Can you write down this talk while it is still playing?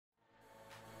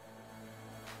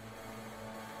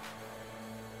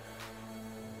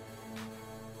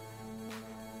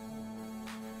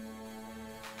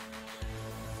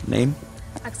Name?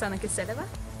 Oksana Kiseleva.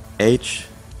 Age?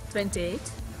 28.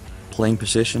 Playing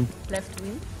position? Left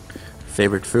wing.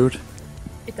 Favorite food?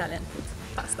 Italian food.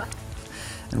 Pasta.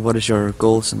 And what is your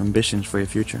goals and ambitions for your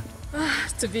future?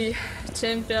 To be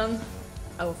champion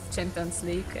of Champions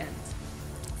League and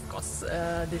of course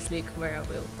this league where I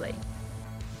will play.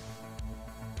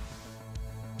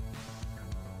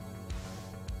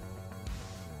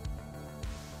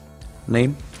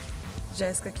 Name?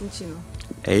 Jessica Quintino,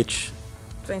 Age?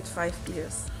 25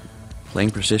 years,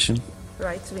 Playing position?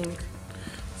 right wing,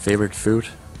 Favorite food?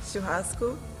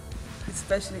 churrasco,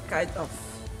 especially kind of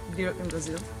beer in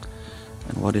Brazil.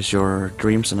 And what is your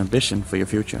dreams and ambition for your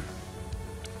future?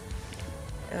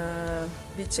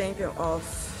 Be champion of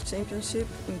championship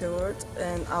in the world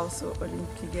and also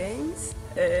Olympic Games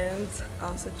and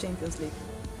also Champions League.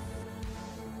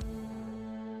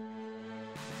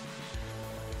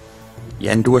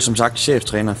 Jan, du er som sagt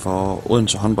cheftræner for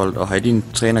Odense Håndbold og har i din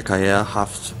trænerkarriere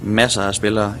haft masser af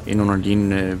spillere ind under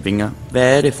dine vinger.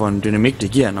 Hvad er det for en dynamik,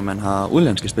 det giver, når man har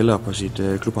udenlandske spillere på sit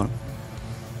klubhold?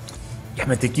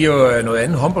 Jamen det giver jo noget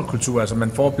andet håndboldkultur, altså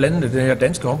man får blandet den her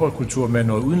danske håndboldkultur med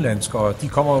noget udenlandsk, og de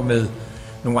kommer med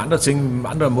nogle andre ting,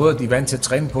 andre måder, de er vant til at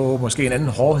træne på, måske en anden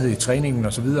hårdhed i træningen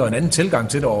osv., og en anden tilgang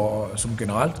til det som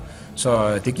generelt,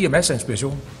 så det giver masser af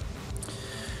inspiration.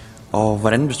 Og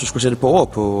hvordan, hvis du skulle sætte på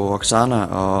ord på Oksana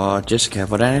og Jessica,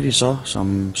 hvordan er de så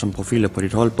som profiler på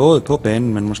dit hold, både på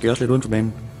banen, men måske også lidt uden for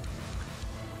banen?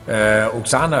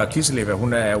 Oksana og Kiseleva,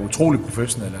 hun er utrolig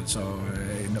professionel, altså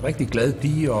en rigtig glad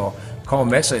pige og kommer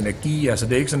masser af energi, altså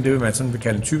det er ikke sådan det, man sådan vil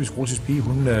kalde en typisk russisk pige.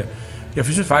 Jeg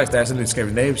synes faktisk, der er sådan lidt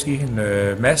skandinavisk i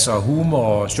hende, masser af humor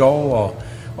og sjov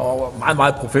og meget,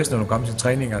 meget professionel, når hun kommer til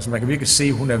træning. Altså man kan virkelig se,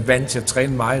 at hun er vant til at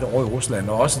træne meget over i Rusland,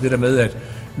 og også det der med, at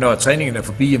når træningen er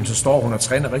forbi, så står hun og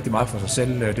træner rigtig meget for sig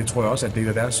selv. Det tror jeg også er en del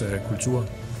af deres kultur.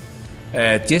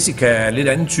 Jessica er lidt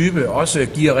anden type, også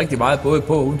giver rigtig meget både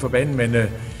på og uden for banen, men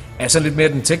er sådan lidt mere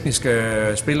den tekniske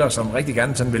spiller, som rigtig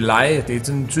gerne sådan vil lege. Det er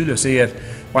sådan tydeligt at se, at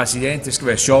brasiliansk, det skal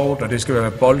være sjovt, og det skal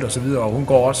være bold og så videre, og hun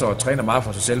går også og træner meget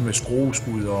for sig selv med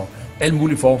skrueskud og alle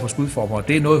mulige former for skudformer, og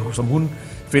det er noget, som hun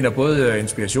finder både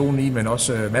inspiration i, men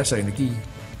også masser af energi i.